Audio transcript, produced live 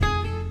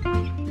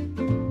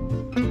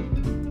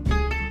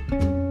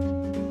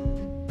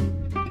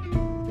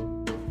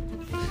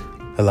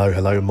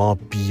Hello, my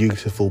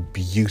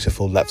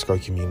beautiful Let's Grow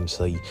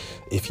community.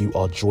 If you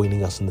are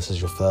joining us and this is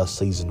your first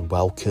season,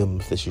 welcome.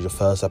 If this is your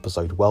first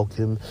episode,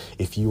 welcome.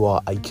 If you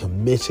are a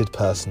committed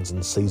person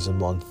in season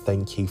 1,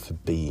 thank you for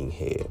being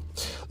here.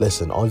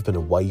 Listen, I've been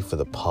away for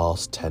the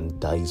past 10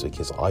 days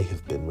because I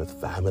have been with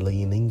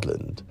family in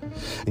England.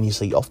 And you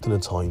see, often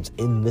at times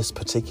in this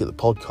particular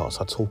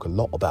podcast, I talk a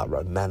lot about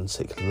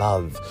romantic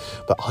love,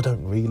 but I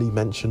don't really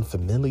mention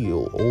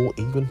familial or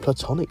even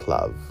platonic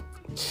love.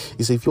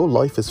 You see, if your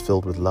life is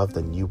filled with love,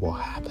 then you are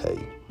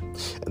happy.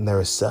 And there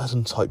are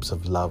certain types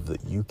of love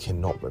that you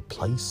cannot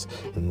replace,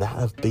 and that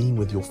of being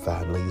with your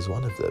family is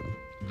one of them.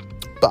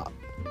 But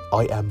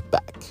I am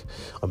back.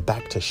 I'm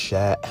back to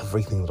share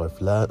everything that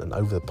I've learned and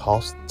over the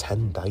past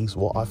 10 days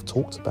what I've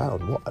talked about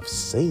and what I've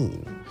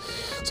seen.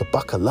 So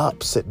buckle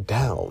up, sit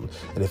down,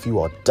 and if you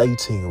are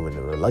dating or in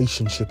a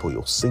relationship or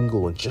you're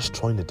single and just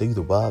trying to do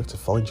the work to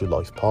find your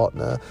life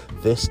partner,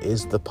 this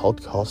is the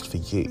podcast for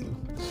you.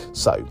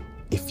 So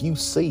if you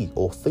see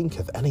or think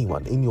of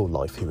anyone in your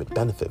life who would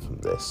benefit from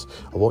this,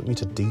 I want you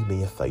to do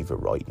me a favour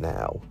right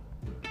now.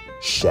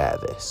 Share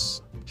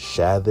this,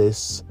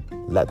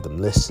 let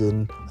them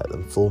listen, let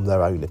them form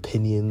their own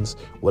opinions,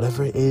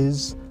 whatever it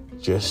is,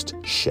 just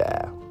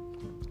share.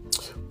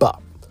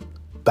 But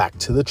back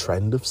to the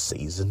trend of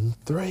season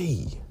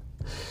 3.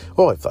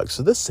 Alright folks,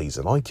 so this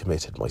season I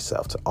committed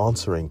myself to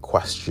answering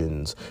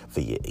questions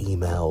via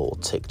email or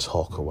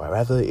TikTok or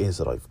wherever it is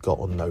that I've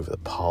gotten over the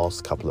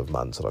past couple of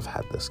months that I've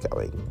had this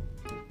going.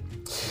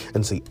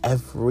 And see,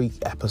 every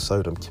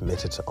episode I'm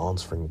committed to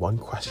answering one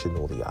question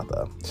or the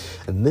other.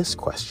 And this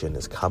question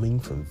is coming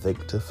from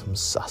Victor from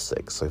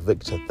Sussex. So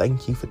Victor,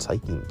 thank you for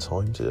taking the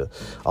time to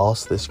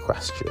ask this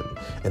question.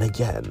 And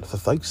again, for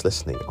folks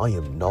listening, I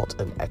am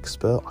not an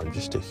expert. I'm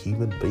just a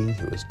human being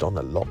who has done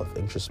a lot of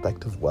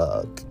introspective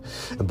work.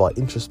 And by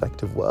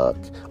introspective work,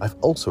 I've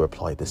also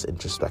applied this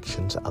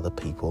introspection to other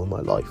people in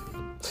my life.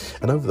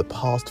 And over the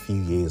past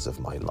few years of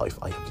my life,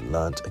 I have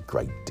learnt a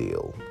great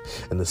deal.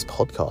 And this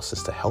podcast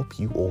is to help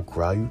you all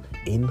grow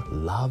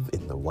in love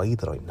in the way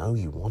that I know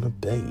you want to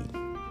be.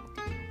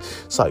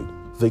 So,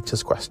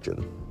 Victor's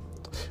question.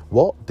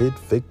 What did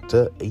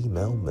Victor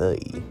email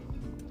me?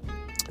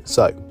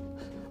 So,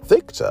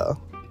 Victor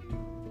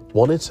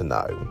wanted to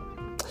know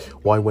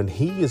why when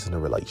he is in a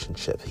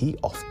relationship, he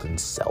often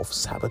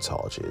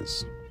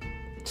self-sabotages.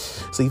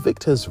 See,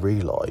 Victor's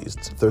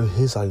realised through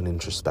his own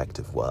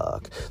introspective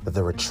work that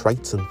there are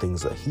traits and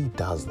things that he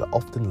does that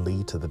often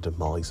lead to the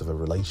demise of a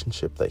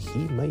relationship that he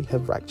may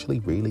have actually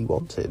really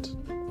wanted.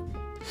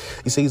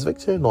 You see, as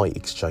Victor and I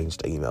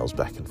exchanged emails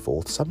back and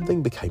forth,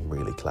 something became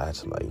really clear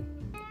to me.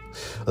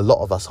 A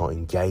lot of us are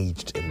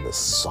engaged in this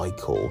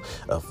cycle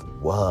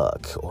of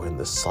work or in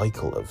this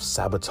cycle of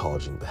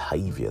sabotaging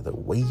behaviour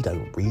that we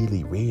don't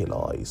really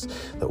realise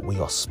that we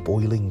are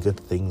spoiling good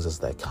things as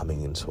they're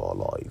coming into our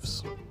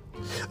lives.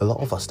 A lot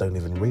of us don't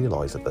even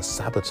realise that the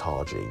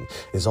sabotaging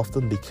is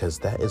often because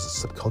there is a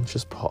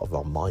subconscious part of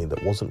our mind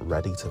that wasn't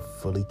ready to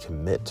fully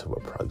commit to a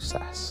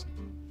process.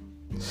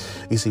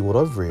 You see, what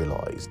I've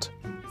realised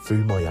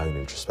through my own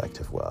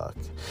introspective work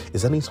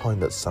is any time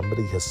that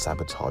somebody has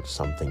sabotaged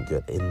something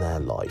good in their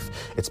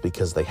life, it's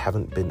because they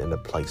haven't been in a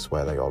place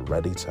where they are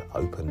ready to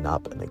open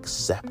up and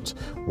accept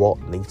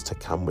what needs to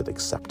come with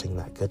accepting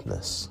that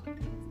goodness.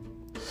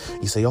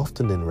 You see,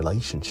 often in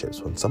relationships,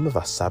 when some of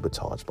us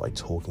sabotage by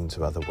talking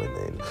to other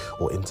women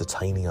or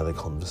entertaining other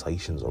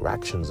conversations or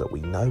actions that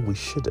we know we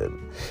shouldn't,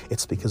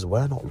 it's because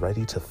we're not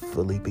ready to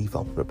fully be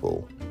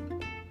vulnerable.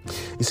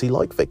 You see,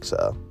 like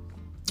Victor,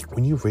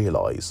 when you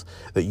realise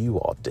that you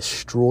are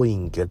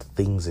destroying good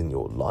things in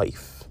your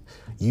life,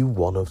 you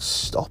want to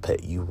stop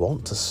it. You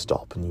want to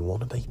stop and you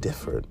want to be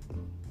different.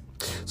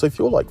 So if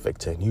you're like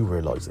Victor and you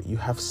realise that you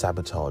have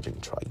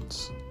sabotaging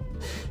traits,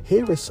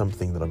 here is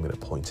something that I'm going to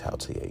point out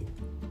to you.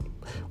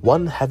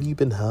 1, have you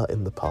been hurt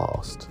in the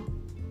past?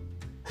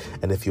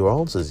 And if your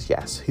answer is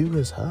yes, who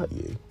has hurt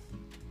you?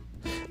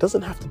 It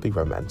doesn't have to be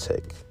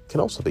romantic. It can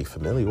also be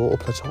familial or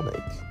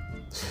platonic.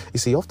 You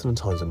see,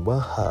 oftentimes when we're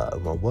hurt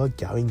and when we're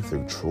going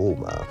through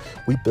trauma,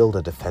 we build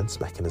a defense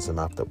mechanism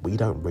up that we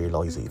don't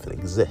realise even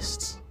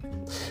exists.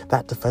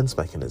 That defense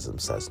mechanism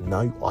says,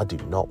 no, I do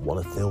not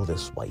want to feel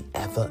this way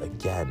ever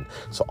again,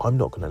 so I'm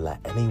not going to let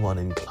anyone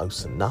in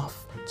close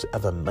enough to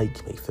ever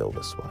make me feel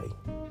this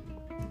way.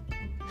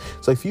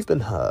 So if you've been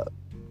hurt,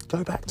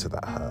 go back to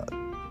that hurt.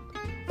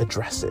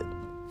 Address it.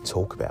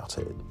 Talk about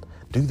it.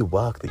 Do the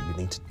work that you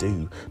need to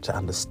do to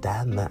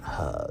understand that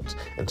hurt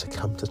and to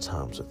come to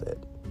terms with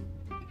it.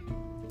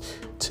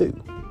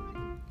 2,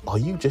 are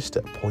you just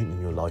at a point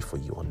in your life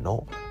where you are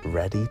not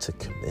ready to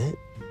commit?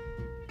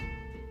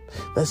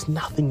 There's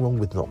nothing wrong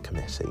with not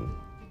committing.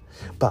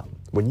 But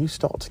when you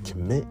start to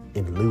commit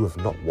in lieu of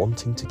not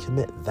wanting to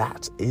commit,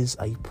 that is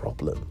a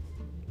problem.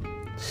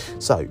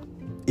 So,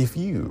 if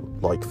you,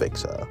 like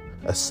Victor,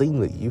 are seeing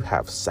that you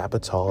have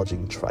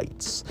sabotaging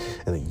traits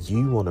and that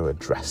you want to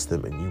address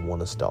them and you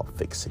want to start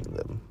fixing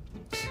them,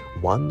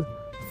 1,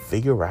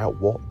 figure out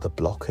what the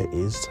blocker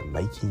is to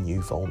making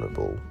you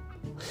vulnerable.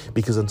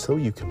 Because until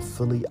you can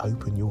fully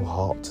open your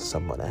heart to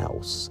someone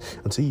else,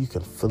 until you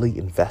can fully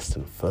invest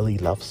and fully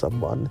love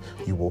someone,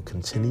 you will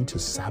continue to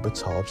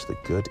sabotage the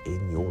good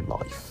in your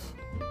life.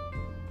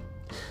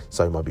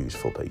 So, my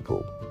beautiful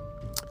people,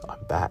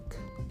 I'm back,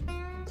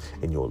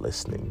 and you're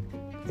listening,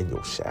 and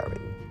you're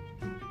sharing.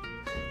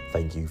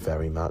 Thank you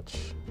very much,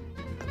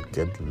 and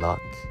good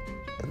luck,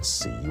 and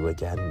see you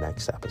again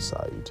next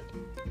episode.